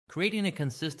Creating a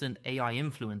consistent AI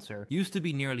influencer used to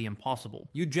be nearly impossible.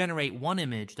 You'd generate one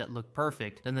image that looked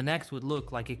perfect, then the next would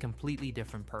look like a completely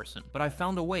different person. But I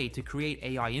found a way to create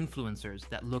AI influencers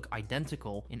that look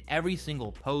identical in every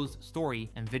single post,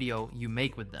 story, and video you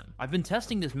make with them. I've been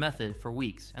testing this method for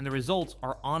weeks, and the results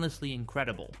are honestly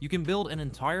incredible. You can build an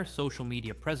entire social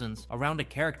media presence around a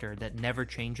character that never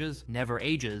changes, never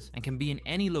ages, and can be in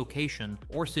any location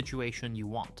or situation you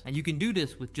want. And you can do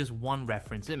this with just one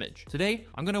reference image. Today,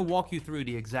 I'm going to walk you through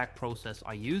the exact process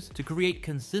I use to create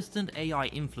consistent AI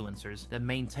influencers that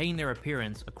maintain their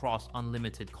appearance across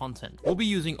unlimited content. We'll be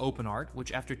using OpenArt,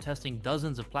 which after testing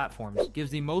dozens of platforms,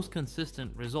 gives the most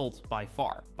consistent results by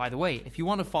far. By the way, if you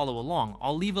want to follow along,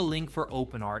 I'll leave a link for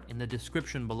OpenArt in the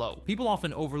description below. People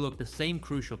often overlook the same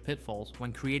crucial pitfalls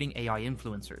when creating AI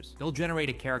influencers. They'll generate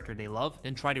a character they love,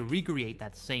 then try to recreate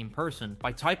that same person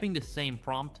by typing the same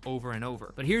prompt over and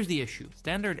over. But here's the issue.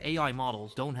 Standard AI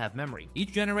models don't have memory.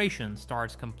 Each generation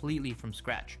starts completely from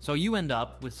scratch. So you end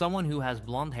up with someone who has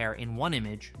blonde hair in one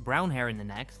image, brown hair in the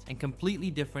next, and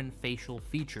completely different facial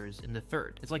features in the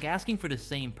third. It's like asking for the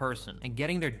same person and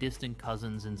getting their distant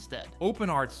cousins instead.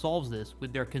 OpenArt solves this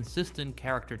with their consistent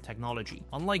character technology.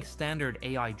 Unlike standard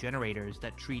AI generators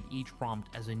that treat each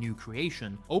prompt as a new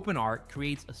creation, OpenArt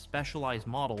creates a specialized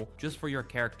model just for your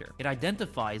character. It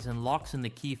identifies and locks in the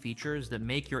key features that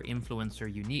make your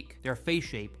influencer unique. Their face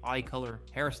shape, eye color,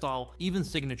 hairstyle, even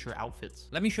signature outfits.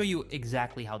 Let me show you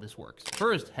exactly how this works.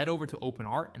 First, head over to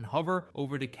OpenArt and hover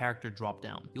over the character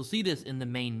dropdown. You'll see this in the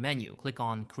main menu. Click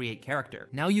on Create Character.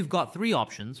 Now you've got three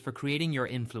options for creating your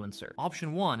influencer.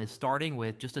 Option 1 is starting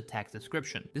with just a text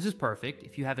description. This is perfect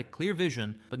if you have a clear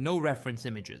vision but no reference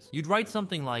images. You'd write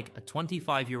something like a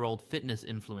 25-year-old fitness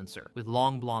influencer with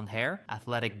long blonde hair,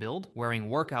 athletic build, wearing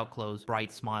workout clothes,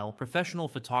 bright smile, professional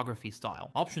photography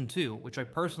style. Option 2, which I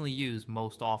personally use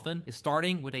most often, is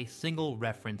starting with a single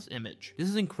reference image. This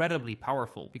is incredibly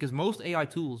powerful because most AI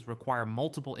tools require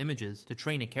multiple images to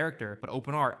train a character, but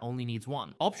OpenArt only needs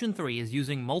one. Option 3 is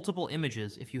using multiple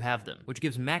images if you have them, which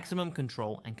gives maximum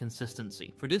control and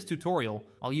consistency. For this tutorial,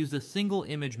 I'll use the single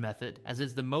image method as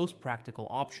it's the most practical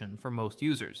option for most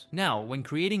users. Now, when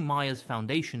creating Maya's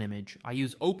foundation image, I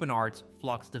use OpenArt's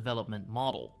Flux development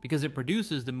model because it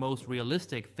produces the most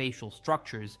realistic facial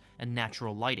structures and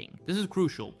natural lighting. This is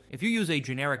crucial. If you use a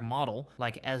generic model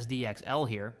like SDXL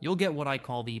here, you'll get what I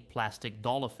call the plastic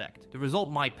doll effect. The result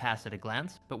might pass at a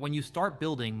glance, but when you start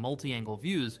building multi-angle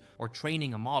views or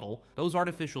training a model, those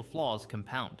artificial flaws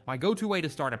compound. My go-to way to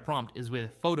start a prompt is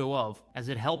with photo of, as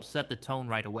it helps set the tone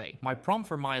right away. My prompt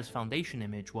for Maya's foundation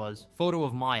image was photo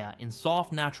of Maya in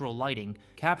soft natural lighting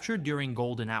captured during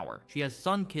golden hour. She has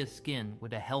sun-kissed skin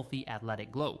with a healthy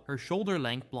athletic glow. Her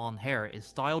shoulder-length blonde hair is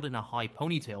styled in a high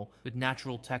ponytail with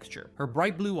natural texture. Her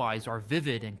bright blue eyes are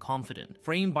vivid and confident,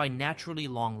 framed by naturally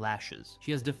long lashes.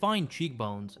 She has defined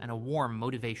cheekbones and a warm,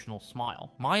 motivational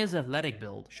smile. Maya's athletic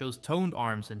build shows toned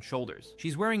arms and shoulders.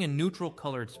 She's wearing a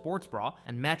neutral-colored sports bra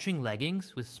and matching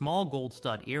leggings with small gold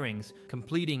stud earrings,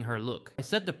 completing her look. I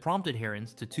set the prompt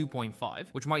adherence to 2.5,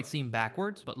 which might seem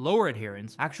backwards, but lower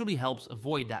adherence actually helps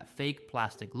avoid that fake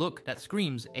plastic look that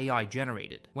screams AI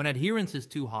generated. When adherence is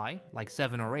too high, like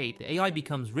 7 or 8, the AI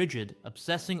becomes rigid,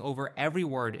 obsessing over every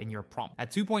word in your prompt.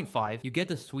 At 2.5, you get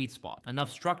the sweet spot,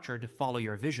 enough structure to follow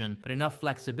your vision, but enough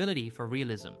flexibility for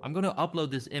realism. I'm going to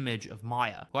upload this image of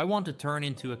Maya, who I want to turn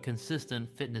into a consistent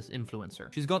fitness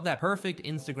influencer. She's got that perfect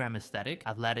Instagram aesthetic,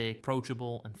 athletic,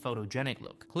 approachable, and photogenic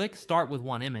look. Click Start with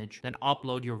one image, then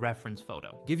upload your reference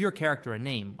photo. Give your character a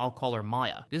name. I'll call her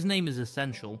Maya. This name is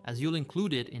essential as you'll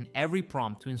include it in every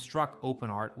prompt to instruct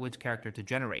OpenArt which character to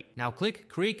generate. Now click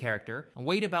Create Character and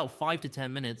wait about 5 to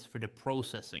 10 minutes for the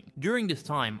processing. During this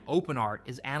time, OpenArt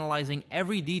is analyzing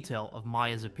every detail of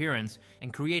Maya's appearance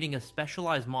and creating a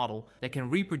specialized model that can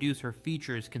reproduce her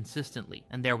features consistently.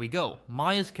 And there we go.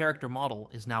 Maya's character model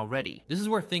is now ready. This is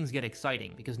where things get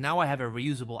exciting because now I have a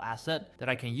reusable asset that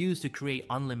I can use to create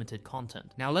unlimited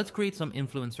content. Now let's create some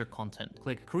influencer content.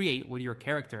 Click Create with your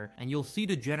character and you'll see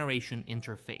the generation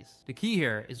interface. The key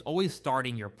here is always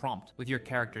starting your prompt with your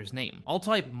character's name. I'll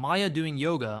type Maya doing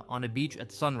yoga on a beach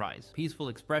at sunrise, peaceful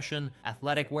expression,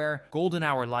 athletic wear, golden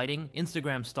hour lighting,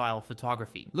 Instagram style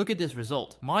photography. Look at this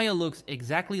result. Maya looks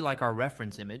exactly like our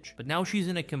reference image, but now she's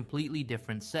in a completely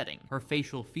different setting. Her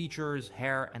facial features,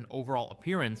 hair, and overall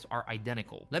appearance are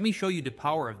identical. Let me show you the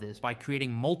power of this by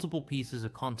creating multiple pieces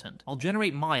of content. I'll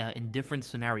generate Maya in different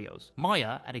scenarios.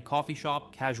 Maya at a coffee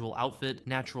shop, casual outfit,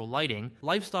 natural lighting,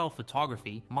 lifestyle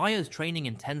photography. Maya is training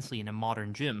intensely in a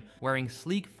modern gym, wearing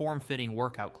sleek, form-fitting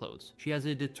workout clothes. She has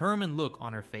a determined look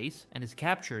on her face and is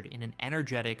captured in an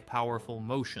energetic, powerful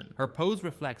motion. Her pose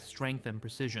reflects strength and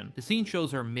precision. The scene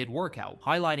shows her mid-workout,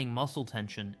 highlighting muscle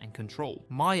tension and control.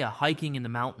 Maya hiking in the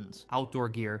mountains, outdoor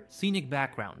gear, scenic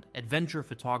background, adventure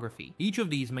photography. Each of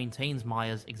these maintains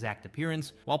Maya's exact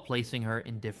appearance while placing her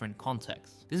in different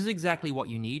contexts. This is exactly what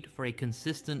you need for a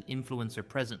consistent influencer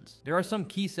presence. There are some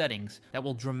key settings that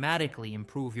will dramatically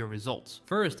improve your results.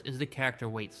 First is the character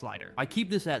weight slider. I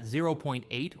keep this at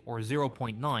 0.8 or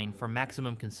 0.9 for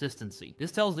maximum consistency.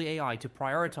 This tells the AI to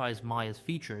prioritize Maya's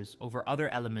features over other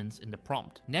elements in the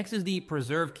prompt. Next is the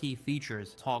preserve key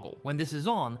features toggle. When this is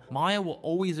on, Maya will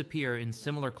always appear in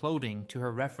similar clothing to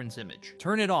her reference image.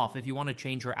 Turn it off if you want to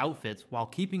change her outfits while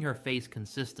keeping her face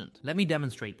consistent. Let me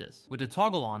demonstrate this. With the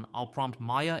toggle on, I'll prompt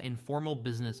Maya in formal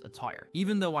business attire.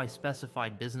 Even though I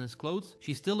specified business clothes,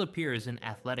 she still appears in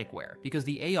athletic wear because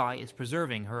the AI is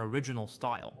preserving her original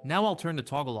style. Now I'll turn the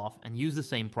toggle off and use the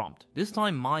same prompt. This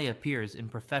time Maya appears in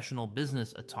professional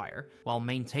business attire while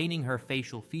maintaining her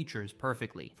facial features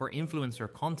perfectly. For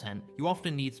influencer content, you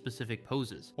often need specific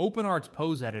poses. OpenArt's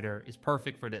pose editor is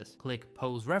perfect for this. Click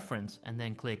pose reference and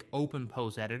then click open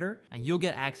pose editor and you'll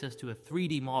get access to a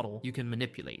 3D model you can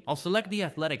manipulate. I'll select the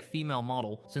athletic female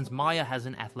model since Maya has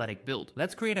an athletic build.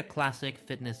 Let's create a classic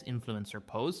fitness influencer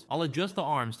pose. I'll adjust the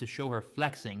arms to show her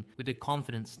flexing with a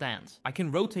confident stance. I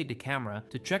can rotate the camera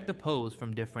to check the pose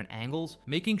from different angles,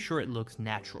 making sure it looks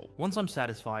natural. Once I'm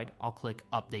satisfied, I'll click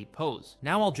update pose.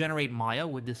 Now I'll generate Maya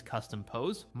with this custom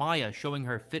pose. Maya showing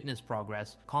her fitness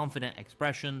progress, confident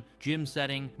expression, gym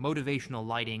setting, motivational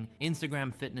lighting,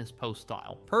 Instagram fitness post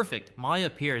style. Perfect. Maya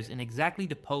appears in exactly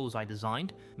the pose I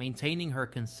designed, maintaining her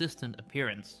consistent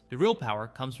appearance. The real power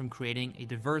comes from creating a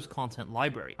diverse content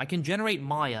library. I can generate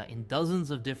Maya in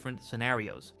dozens of different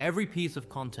scenarios. Every piece of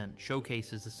content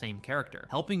showcases the same character,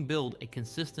 helping build a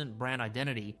consistent brand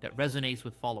identity that resonates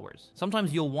with followers.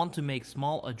 Sometimes you'll want to make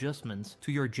small adjustments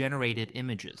to your generated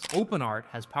images. OpenArt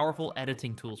has powerful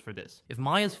editing tools for this. If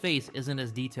Maya's face isn't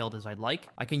as detailed as I'd like,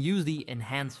 I can use the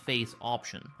enhance face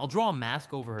option. I'll draw a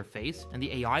mask over her face and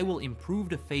the AI will improve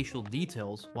the facial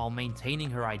details while maintaining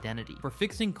her identity. For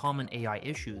fixing common AI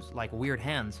issues like weird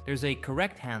hands, there's a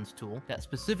correct hands tool that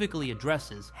specifically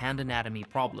addresses hand anatomy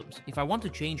problems. If I want to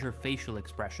change her facial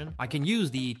expression, I can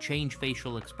use the change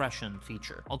facial expression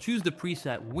feature. I'll choose the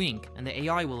preset wink and the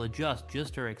AI will adjust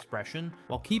just her expression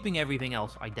while keeping everything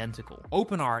else identical.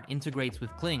 OpenArt integrates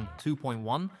with Kling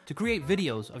 2.1 to create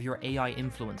videos of your AI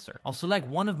influencer. I'll select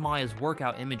one of Maya's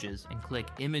workout images and click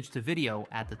image to video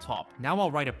at the top. Now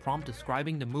I'll write a prompt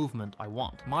describing the movement I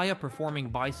want. Maya performing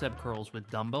bicep curls with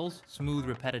dumbbells, smooth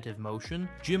repetitive motion,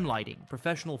 gym lighting,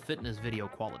 professional fitness video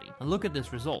quality. And look at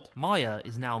this result. Maya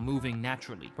is now moving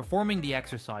naturally, performing the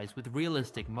exercise with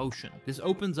realistic motion. This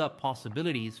opens up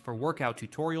possibilities for workout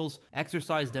tutorials,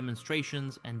 exercise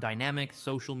demonstrations, and dynamic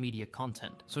social media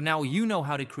content. So now you know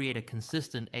how to create a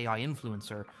consistent AI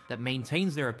influencer that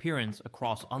maintains their appearance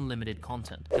across unlimited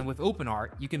content. And with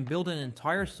OpenArt, you can build an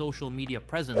entire social media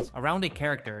presence around a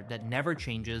character that never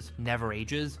changes, never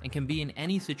ages, and can be in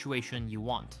any situation you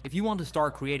want. If you want to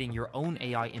start creating your own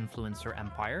AI influencer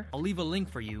empire, I'll leave a link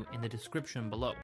for you in the description below.